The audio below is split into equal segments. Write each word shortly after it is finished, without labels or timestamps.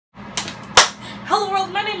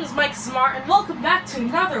my name is MicyoZ and welcome back to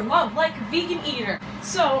another Love Like a Vegan Eater.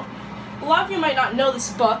 So, a lot of you might not know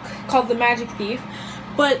this book called TheMagicThief,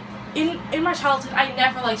 but in my childhood I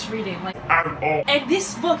never liked reading, like at all. And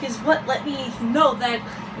this book is what let me know that,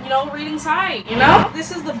 you know, reading's high, you know?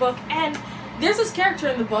 This is the book, and there's this character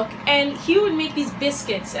in the book, and he would make these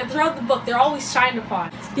biscuits, and throughout the book they're always shined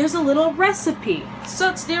upon. There's a little recipe.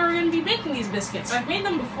 So today we're going to be making these biscuits. I've made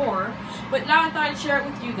them before, but now I thought I'd share it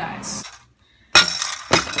with you guys.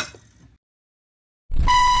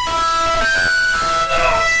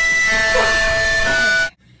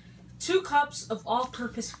 Two cups of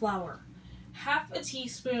all-purpose flour, half a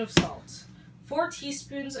teaspoon of salt, 4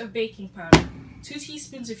 teaspoons of baking powder, 2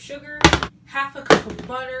 teaspoons of sugar, half a cup of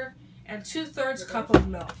butter, and 2/3 cup of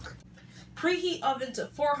milk. Preheat oven to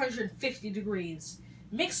 450 degrees.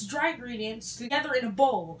 Mix dry ingredients together in a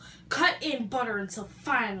bowl. Cut in butter until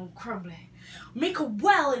fine and crumbly. Make a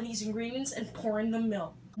well in these ingredients and pour in the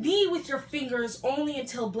milk. Knead with your fingers only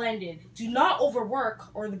until blended. Do not overwork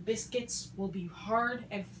or the biscuits will be hard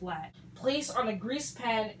and flat. Place on a greased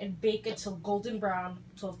pan and bake until golden brown,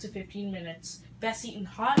 12 to 15 minutes. Best eaten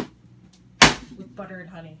hot with butter and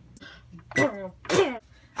honey.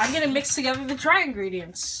 I'm gonna mix together the dry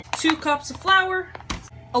ingredients. 2 cups of flour,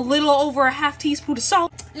 a little over a half teaspoon of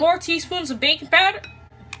salt, 4 teaspoons of baking powder,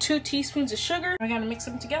 2 teaspoons of sugar. I gotta mix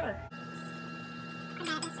them together.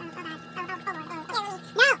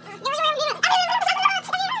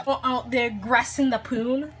 Out there grassing the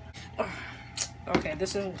poon. Okay,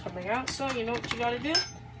 this isn't coming out, so you know what you gotta do?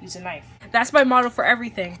 Use a knife. That's my motto for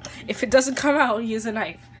everything. If it doesn't come out, use a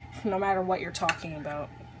knife. No matter what you're talking about.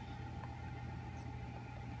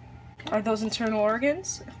 Are those internal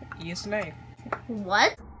organs? Use a knife.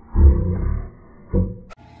 What?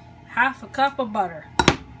 Half a cup of butter.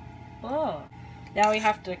 Oh. Now we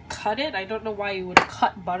have to cut it? I don't know why you would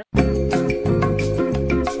cut butter.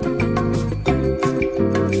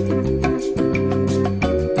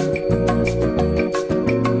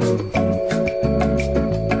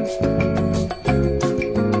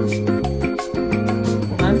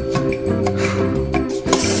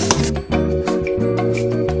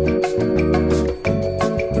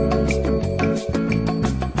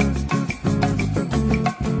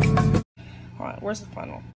 Where's the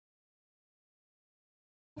funnel?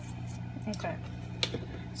 Okay.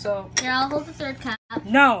 So. Here, I'll hold the 3rd cup.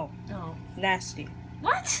 No! No. Nasty.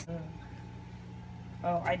 What?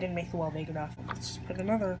 Oh, I didn't make the well big enough. Let's just put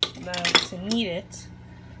another. Then to knead it.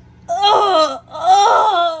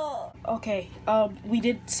 Oh! Okay, we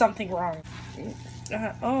did something wrong.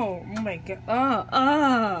 Oh my god.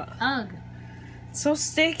 Ugh. So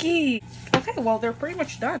sticky. Okay, well, they're pretty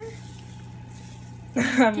much done.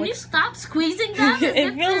 Can you stop squeezing them?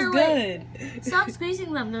 It feels good. Stop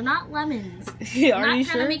squeezing them. They're not lemons. Are You're not you trying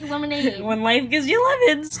sure? to make lemonade. When life gives you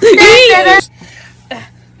lemons.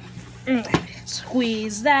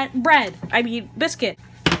 Squeeze that bread. I mean, biscuit.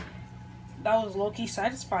 That was low-key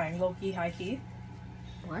satisfying. Low-key, high-key.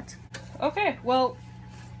 What? Okay, well,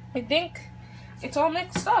 I think it's all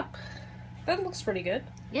mixed up. That looks pretty good.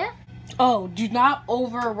 Yeah. Oh, do not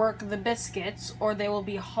overwork the biscuits or they will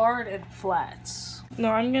be hard and flat. No,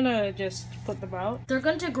 I'm gonna just put them out. They're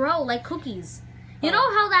going to grow like cookies. You know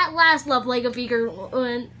how that last Love Like a Vegan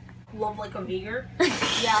went? Love Like a Vegan?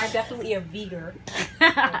 Yeah, I'm definitely a vegan.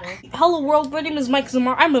 Hello world, my name is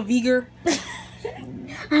MicyoZ. I'm a vegan.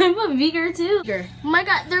 I'm a vegan too. Oh my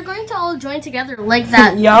god, they're going to all join together like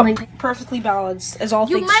that. Yup, like, perfectly balanced, as all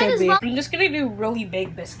things should be. I'm just gonna do really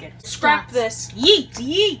big biscuits. Scrap this. Yeet,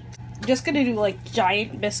 yeet. Just gonna do like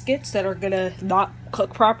giant biscuits that are gonna not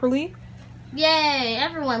cook properly. Yay,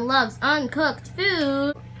 everyone loves uncooked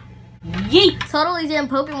food. Yeet. Totally didn't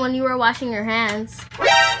poke it when you were washing your hands.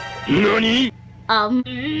 Nani?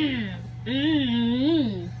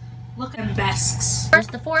 Look at Besks.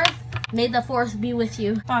 First the 4th, may the 4th be with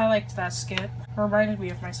you. I liked that skit. It reminded me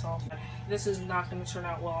of myself. This is not gonna turn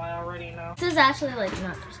out well, I already know. This is actually like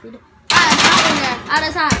not crispy. Out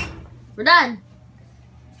of time. We're done.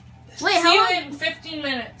 Wait, See how you long? in 15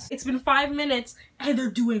 minutes. It's been 5 minutes, and they're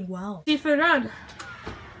doing well. See if they're done.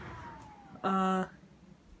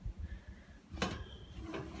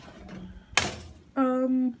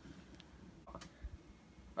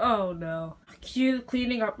 Oh no. Cue the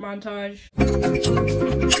cleaning up montage.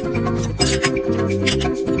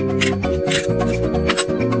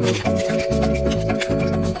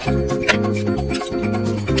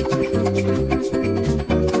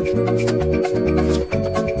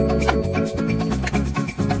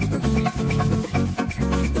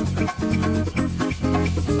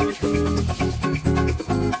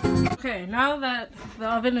 Okay, now that the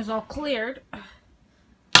oven is all cleared,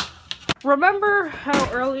 Remember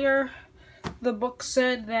how earlier the book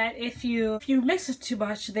said that if you mix it too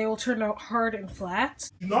much, they will turn out hard and flat?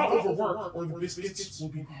 Do not overwork, or the biscuits will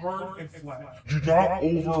be hard and flat. Do not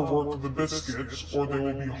overwork the biscuits, or they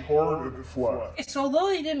will be hard and flat. So although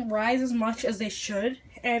they didn't rise as much as they should,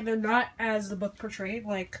 and they're not as the book portrayed,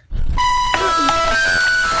 like,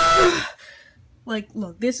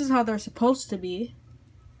 look, this is how they're supposed to be.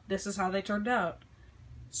 This is how they turned out.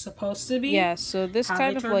 Supposed to be. Yeah, so this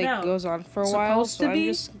kind of like goes on for a while, so I'm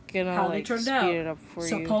just gonna like speed it up for you.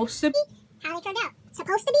 Supposed to be how they turned out.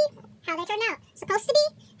 Supposed to be how they turned out. Supposed to be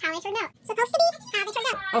how they turned out. Supposed to be how they turned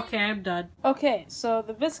out. Okay, I'm done. Okay, so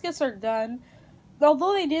the biscuits are done.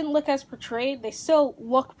 Although they didn't look as portrayed, they still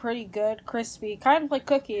look pretty good, crispy, kind of like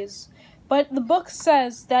cookies. But the book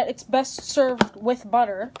says that it's best served with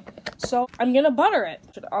butter, so I'm gonna butter it.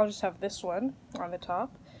 I'll just have this one on the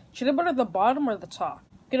top. Should I butter the bottom or the top?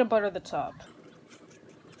 I'm gonna butter the top.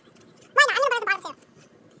 Why not? I'm gonna butter the bottom too.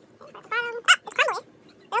 Bottom. Oh, it's crumbly.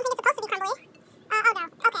 I don't think it's supposed to be crumbly. Oh no.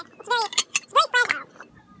 Okay. It's very fragile.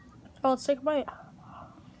 Oh, let's take a bite.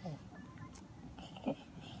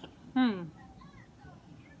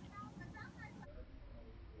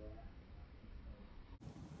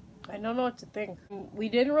 I don't know what to think. We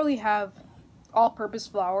didn't really have all-purpose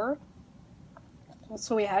flour,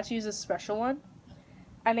 so we had to use a special one.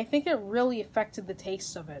 And I think it really affected the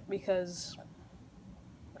taste of it because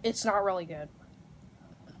it's not really good.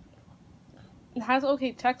 It has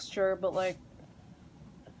okay texture, but like,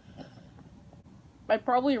 I'd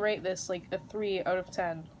probably rate this like a 3 out of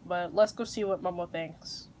 10. But let's go see what Momo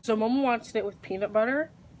thinks. So Momo wanted it with peanut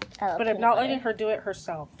butter, but I'm not letting her do it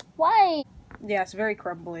herself. Why? Yeah, it's very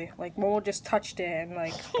crumbly. Like, Momo just touched it and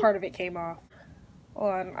like part of it came off.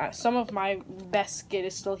 Hold on, some of my biscuit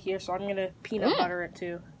is still here, so I'm gonna peanut butter it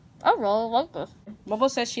too. I really like this. Momo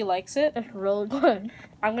says she likes it. It's really good.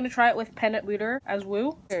 I'm gonna try it with peanut butter as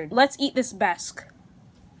woo. Let's eat this Besk.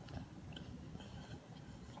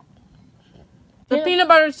 The peanut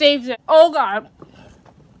butter saves it. Oh god.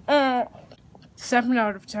 7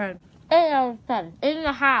 out of 10. 8 out of 10.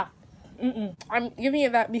 8.5. I'm giving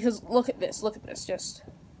it that because look at this. Look at this. Just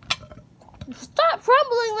stop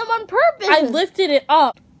crumbling them on purpose. I lifted it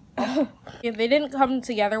up. They didn't come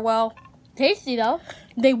together well. Tasty though.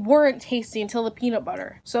 They weren't tasty until the peanut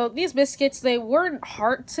butter. So these biscuits, they weren't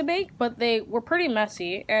hard to make, but they were pretty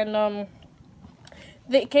messy, and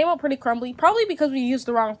they came out pretty crumbly, probably because we used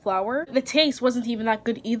the wrong flour. The taste wasn't even that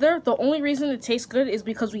good either. The only reason it tastes good is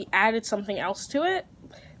because we added something else to it.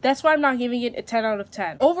 That's why I'm not giving it a 10 out of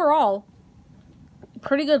 10. Overall,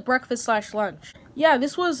 pretty good breakfast / lunch. Yeah,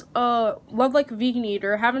 this was Love Like a Vegan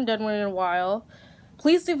Eater. Haven't done one in a while.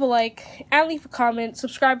 Please leave a like and leave a comment.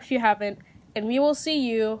 Subscribe if you haven't. And we will see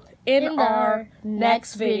you in our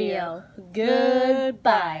next video.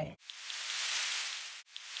 Goodbye.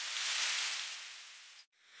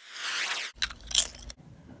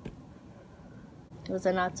 Was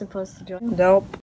I not supposed to join? Nope.